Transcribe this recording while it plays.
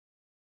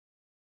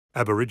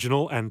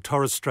Aboriginal and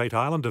Torres Strait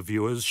Islander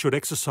viewers should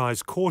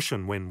exercise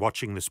caution when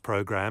watching this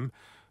program,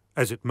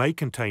 as it may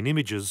contain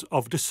images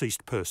of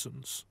deceased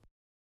persons.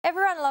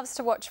 Everyone loves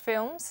to watch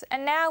films,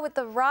 and now with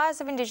the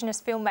rise of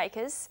Indigenous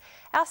filmmakers,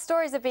 our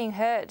stories are being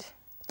heard.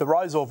 The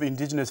rise of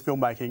Indigenous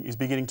filmmaking is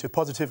beginning to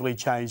positively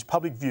change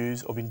public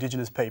views of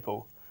Indigenous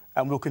people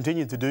and will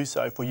continue to do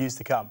so for years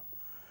to come.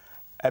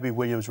 Abby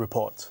Williams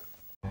reports.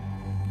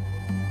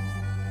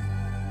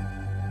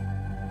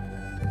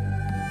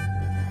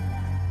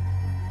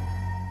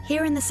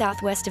 Here in the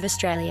southwest of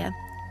Australia,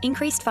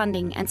 increased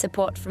funding and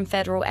support from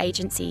federal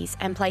agencies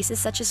and places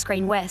such as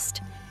Screen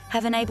West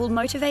have enabled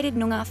motivated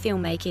Noongar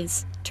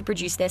filmmakers to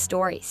produce their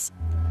stories.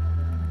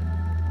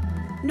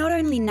 Not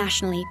only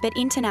nationally but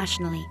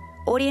internationally,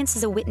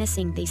 audiences are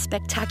witnessing these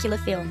spectacular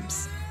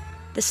films,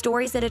 the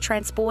stories that are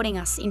transporting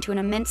us into an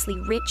immensely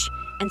rich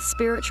and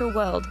spiritual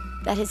world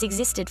that has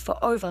existed for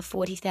over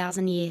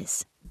 40,000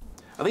 years.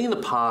 I think in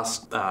the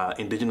past,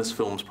 Indigenous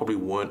films probably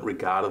weren't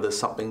regarded as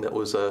something that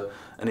was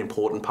an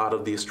important part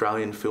of the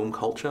Australian film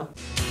culture.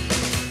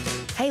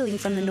 Hailing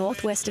from the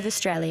northwest of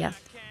Australia,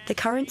 the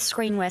current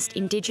Screen West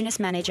Indigenous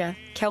manager,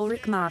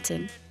 Kelrick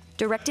Martin,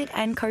 directed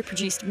and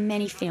co-produced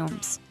many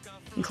films,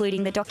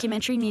 including the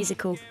documentary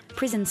musical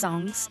Prison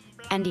Songs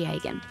and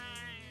Diagan.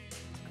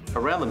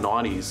 Around the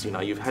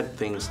 90s, you've had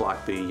things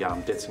like the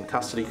Debts in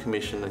Custody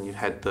Commission, and you've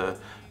had the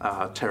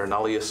Terra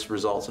Nullius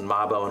results in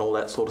Mabo and all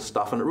that sort of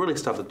stuff, and it really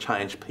started to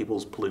change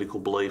people's political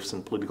beliefs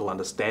and political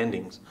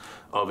understandings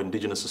of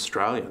Indigenous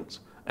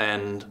Australians.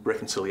 And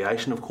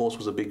reconciliation, of course,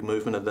 was a big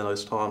movement at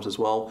those times as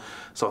well.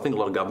 So I think a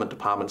lot of government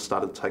departments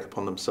started to take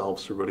upon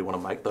themselves to really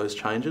want to make those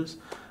changes.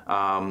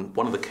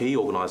 One of the key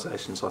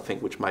organisations, I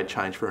think, which made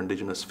change for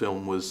Indigenous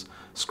film was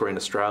Screen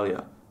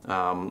Australia.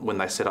 When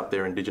they set up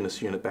their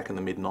Indigenous unit back in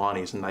the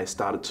mid-90s, and they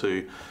started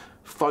to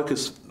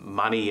focus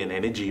money and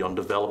energy on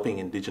developing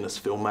Indigenous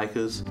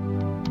filmmakers.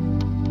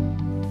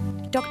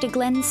 Dr.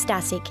 Glenn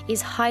Stasik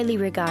is highly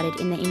regarded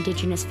in the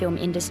Indigenous film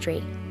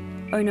industry.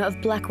 Owner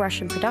of Black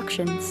Russian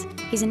Productions,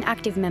 he's an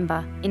active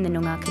member in the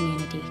Noongar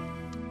community.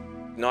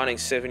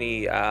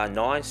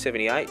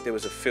 1979-78, there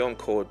was a film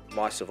called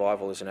My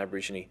Survival as an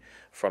Aborigine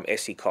from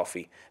Essie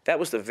Coffey. That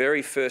was the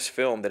very first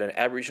film that an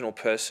Aboriginal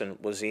person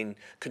was in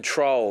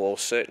control, or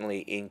certainly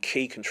in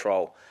key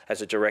control,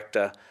 as a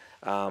director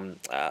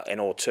and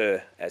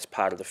auteur as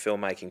part of the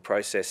filmmaking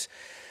process.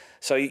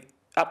 So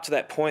up to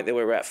that point, there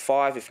were about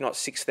 5,000, if not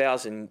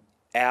 6,000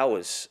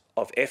 hours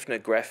of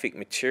ethnographic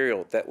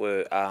material that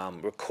were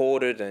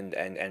recorded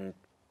and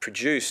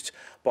produced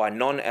by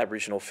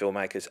non-Aboriginal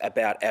filmmakers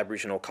about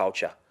Aboriginal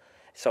culture.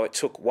 So it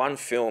took one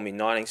film in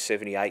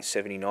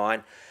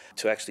 1978-79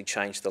 to actually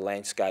change the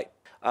landscape.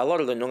 A lot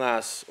of the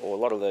Noongars, or a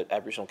lot of the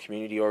Aboriginal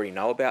community, already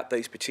know about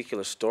these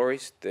particular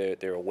stories.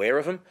 They're aware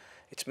of them.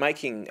 It's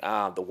making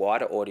the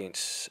wider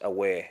audience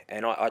aware.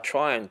 And I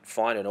try and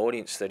find an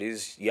audience that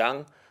is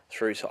young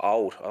through to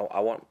old.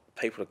 I want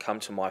people to come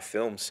to my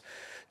films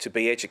to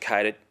be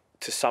educated,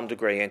 to some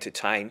degree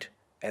entertained,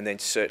 and then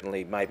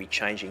certainly maybe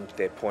changing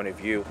their point of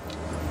view.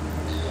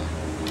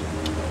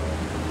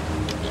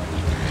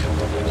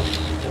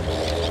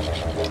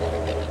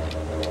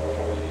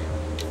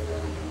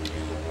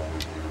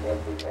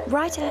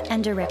 Writer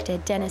and director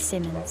Dennis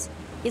Simmons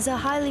is a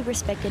highly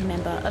respected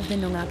member of the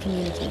Noongar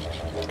community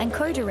and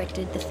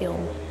co-directed the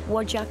film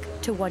Wodjuk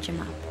to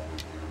Wodjamap.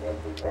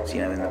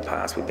 In the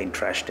past we've been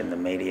trashed in the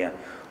media,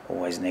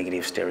 always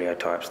negative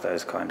stereotypes,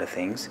 those kind of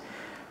things.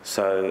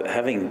 So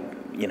having,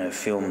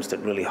 films that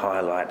really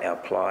highlight our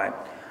plight,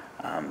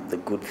 the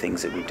good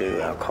things that we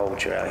do, our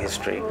culture, our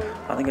history,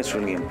 I think it's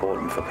really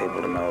important for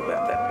people to know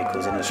about that,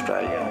 because in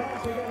Australia,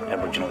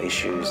 Aboriginal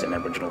issues and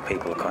Aboriginal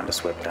people are kind of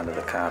swept under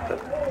the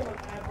carpet.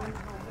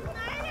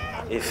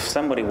 If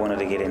somebody wanted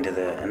to get into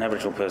an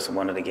Aboriginal person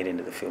wanted to get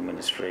into the film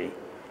industry,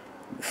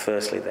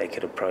 firstly they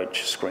could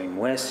approach Screen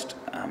West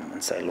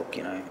and say, look,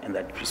 and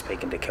they'd be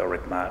speaking to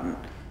Kelrick Martin,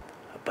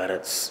 but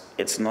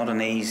it's not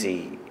an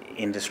easy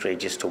industry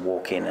just to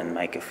walk in and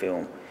make a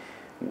film.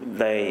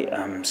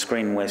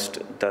 Screen West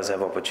does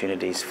have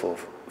opportunities for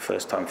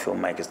first-time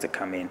filmmakers to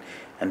come in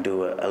and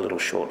do a little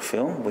short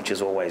film, which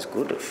is always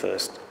good at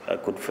first, a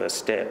good first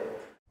step.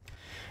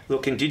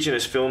 Look,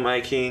 Indigenous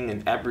filmmaking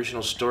and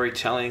Aboriginal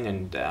storytelling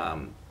and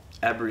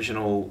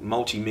Aboriginal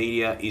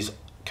multimedia is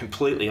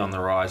completely on the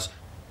rise.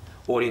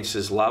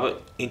 Audiences love it.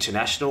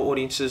 International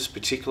audiences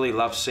particularly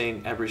love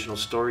seeing Aboriginal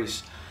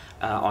stories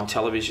on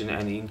television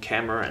and in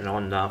camera and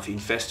on in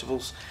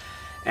festivals.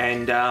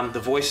 And the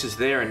voice is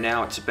there, and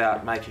now it's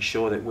about making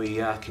sure that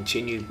we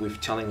continue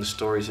with telling the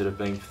stories that have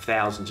been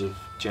thousands of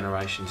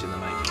generations in the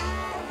making.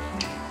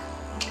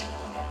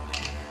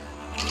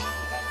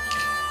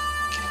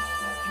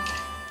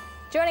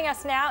 Joining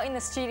us now in the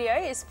studio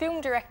is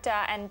film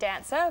director and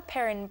dancer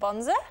Perun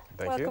Bonser.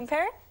 Welcome,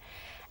 Perun.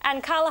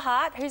 And Karla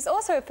Hart, who's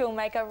also a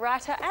filmmaker,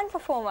 writer and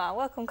performer.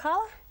 Welcome,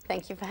 Karla.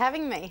 Thank you for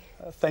having me.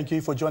 Thank you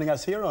for joining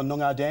us here on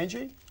Noongar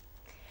Danji.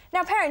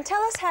 Now, Perun,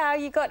 tell us how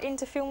you got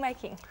into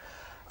filmmaking.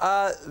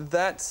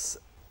 That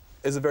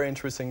is a very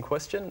interesting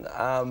question.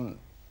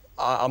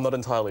 I'm not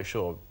entirely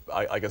sure.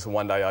 I guess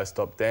one day I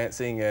stopped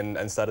dancing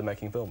and started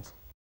making films.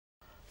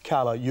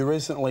 Karla, you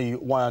recently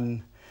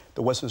won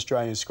the Western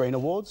Australian Screen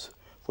Awards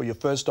for your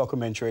first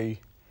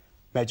documentary,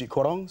 Magic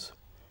Quadongs.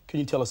 Can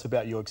you tell us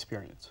about your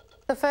experience?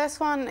 The first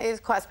one is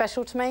quite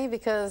special to me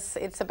because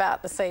it's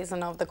about the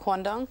season of the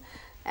quandong,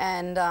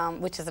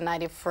 and which is a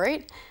native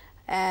fruit.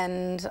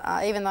 And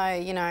even though,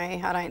 you know,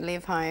 I don't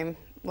live home,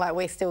 like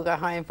we still go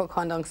home for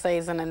quandong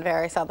season and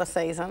various other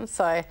seasons.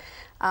 So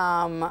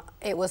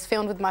it was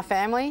filmed with my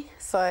family.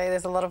 So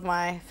there's a lot of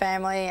my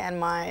family and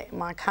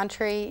my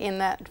country in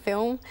that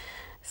film.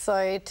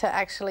 So to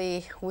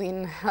actually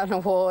win an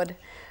award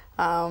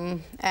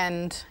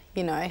and,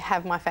 you know,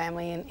 have my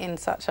family in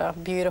such a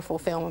beautiful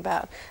film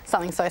about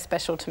something so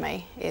special to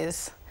me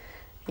is,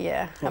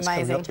 yeah, What's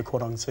amazing. Coming up to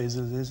quadong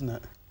season, isn't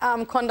it?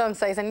 Quandong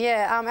season,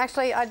 yeah.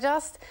 Actually, I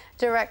just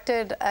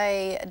directed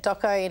a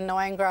doco in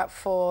Noangrup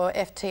for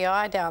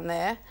FTI down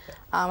there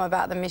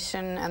about the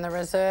mission and the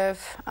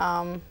reserve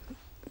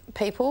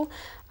people.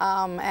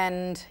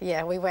 And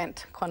yeah, we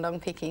went quandong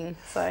picking,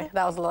 so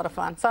that was a lot of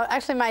fun. So I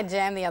actually made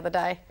jam the other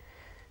day.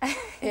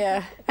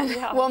 Yeah, and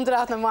warmed it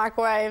up in the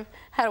microwave,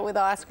 had it with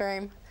ice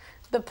cream.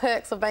 The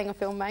perks of being a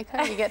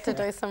filmmaker, you get to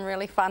do some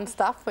really fun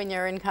stuff when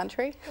you're in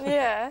country.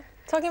 Yeah.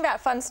 Talking about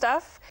fun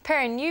stuff,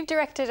 Perun, you've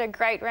directed a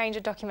great range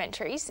of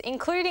documentaries,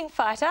 including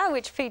Fighter,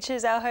 which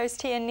features our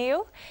host here,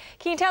 Neil.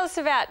 Can you tell us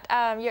about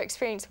your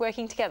experience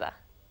working together?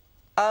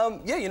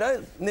 Yeah, you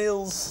know,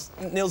 Neil's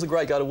a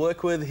great guy to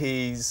work with.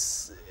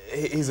 He's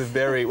a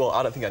very, well,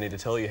 I don't think I need to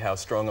tell you how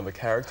strong of a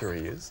character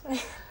he is.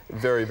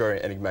 Very,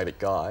 very enigmatic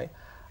guy.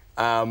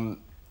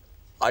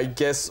 I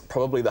guess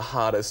probably the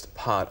hardest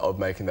part of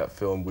making that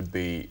film would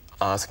be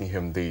asking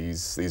him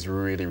these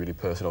really, really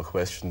personal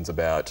questions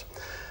about,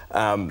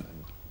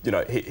 you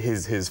know,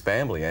 his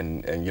family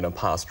and you know,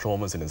 past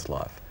traumas in his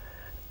life.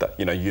 That,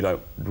 you know, you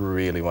don't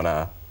really want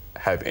to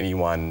have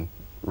anyone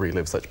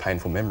relive such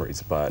painful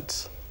memories,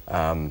 but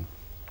you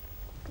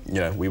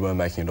know, we were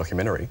making a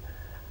documentary,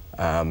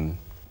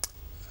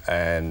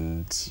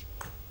 and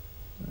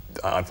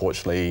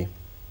unfortunately,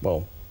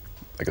 well,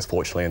 I guess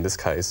fortunately in this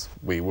case,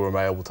 we were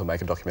able to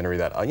make a documentary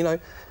that, you know,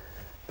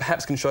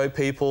 perhaps can show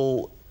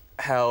people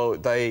how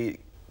they,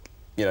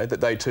 you know,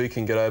 that they too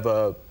can get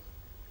over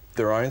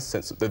their own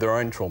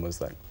traumas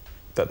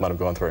that might have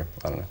gone through.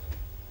 I don't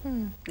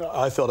know.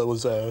 I felt it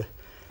was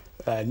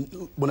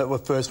when it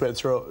first went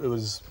through, it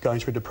was going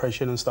through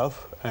depression and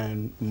stuff,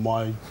 and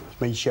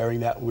me sharing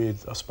that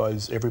with, I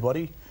suppose,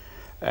 everybody,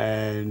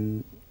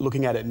 and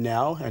looking at it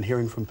now and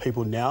hearing from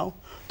people now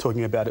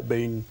talking about it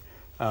being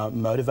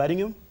motivating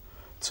them.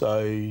 So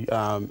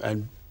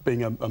and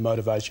being a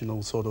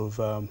motivational sort of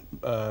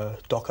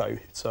doco.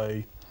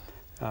 So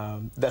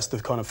that's the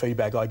kind of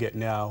feedback I get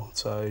now.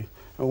 So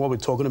and while we're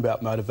talking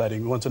about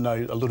motivating, we want to know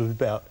a little bit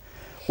about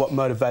what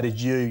motivated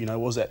you. You know,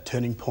 what was that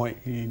turning point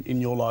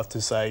in your life to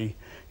say,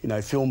 you know,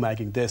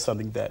 filmmaking, there's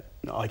something that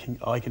I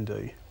can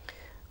do?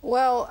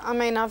 Well, I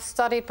mean, I've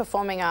studied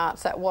performing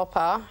arts at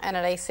WAPA and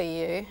at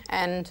ECU,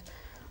 and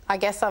I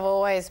guess I've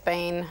always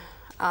been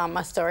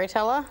a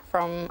storyteller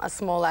from a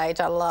small age.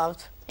 I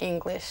loved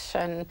English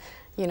and,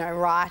 you know,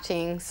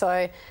 writing, so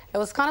it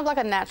was kind of like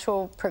a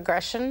natural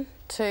progression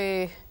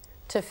to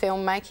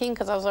filmmaking,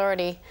 because I was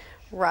already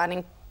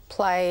writing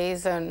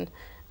plays and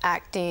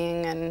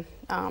acting and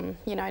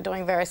you know,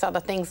 doing various other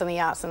things in the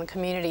arts and the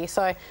community.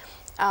 So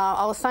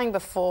I was saying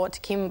before to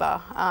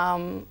Kimber,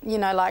 you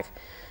know, like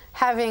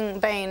having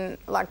been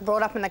like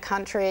brought up in the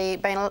country,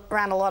 been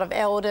around a lot of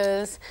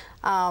elders,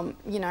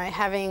 you know,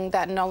 having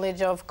that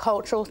knowledge of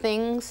cultural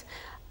things,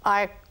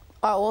 I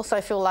also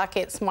feel like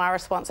it's my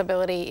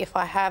responsibility, if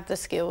I have the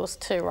skills,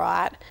 to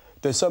write.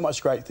 There's so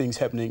much great things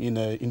happening in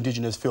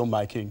Indigenous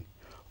filmmaking.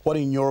 What,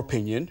 in your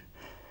opinion,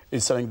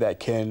 is something that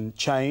can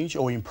change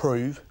or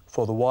improve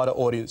for the wider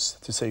audience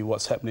to see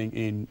what's happening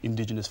in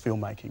Indigenous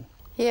filmmaking?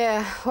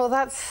 Yeah, well,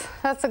 that's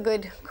a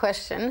good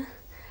question.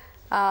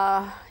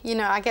 You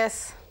know, I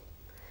guess,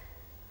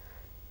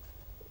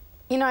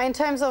 you know, in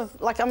terms of,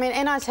 like, I mean,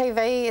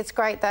 NITV, it's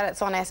great that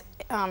it's on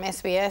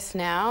SBS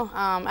now.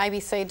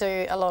 ABC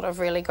do a lot of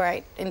really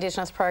great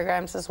Indigenous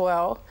programs as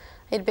well.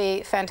 It'd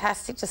be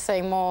fantastic to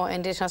see more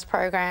Indigenous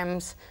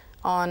programs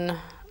on,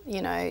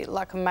 you know,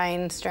 like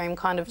mainstream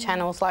kind of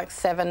channels like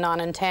 7, 9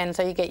 and 10,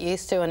 so you get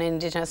used to an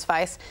Indigenous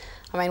face.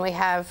 I mean, we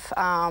have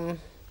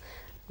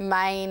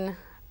Maine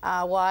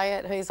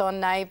Wyatt, who's on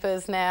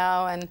Neighbours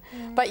now, and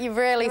but you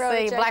rarely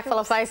see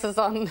blackfella faces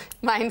on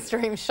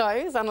mainstream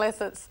shows unless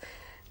it's,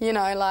 you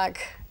know, like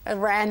a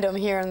random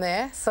here and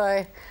there.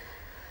 So,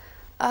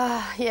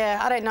 yeah,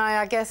 I don't know,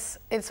 I guess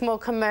it's more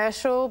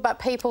commercial, but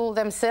people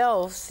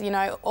themselves, you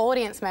know,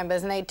 audience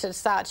members need to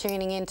start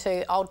tuning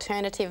into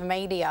alternative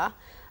media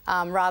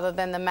rather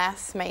than the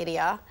mass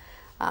media,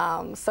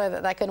 so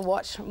that they can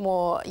watch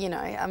more, you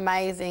know,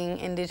 amazing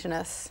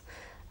Indigenous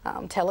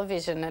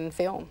television and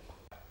film.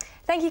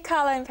 Thank you,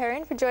 Karla and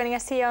Perun, for joining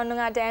us here on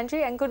Noongar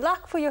Dandri, and good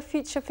luck for your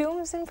future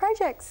films and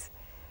projects.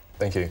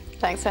 Thank you.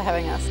 Thanks for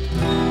having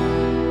us.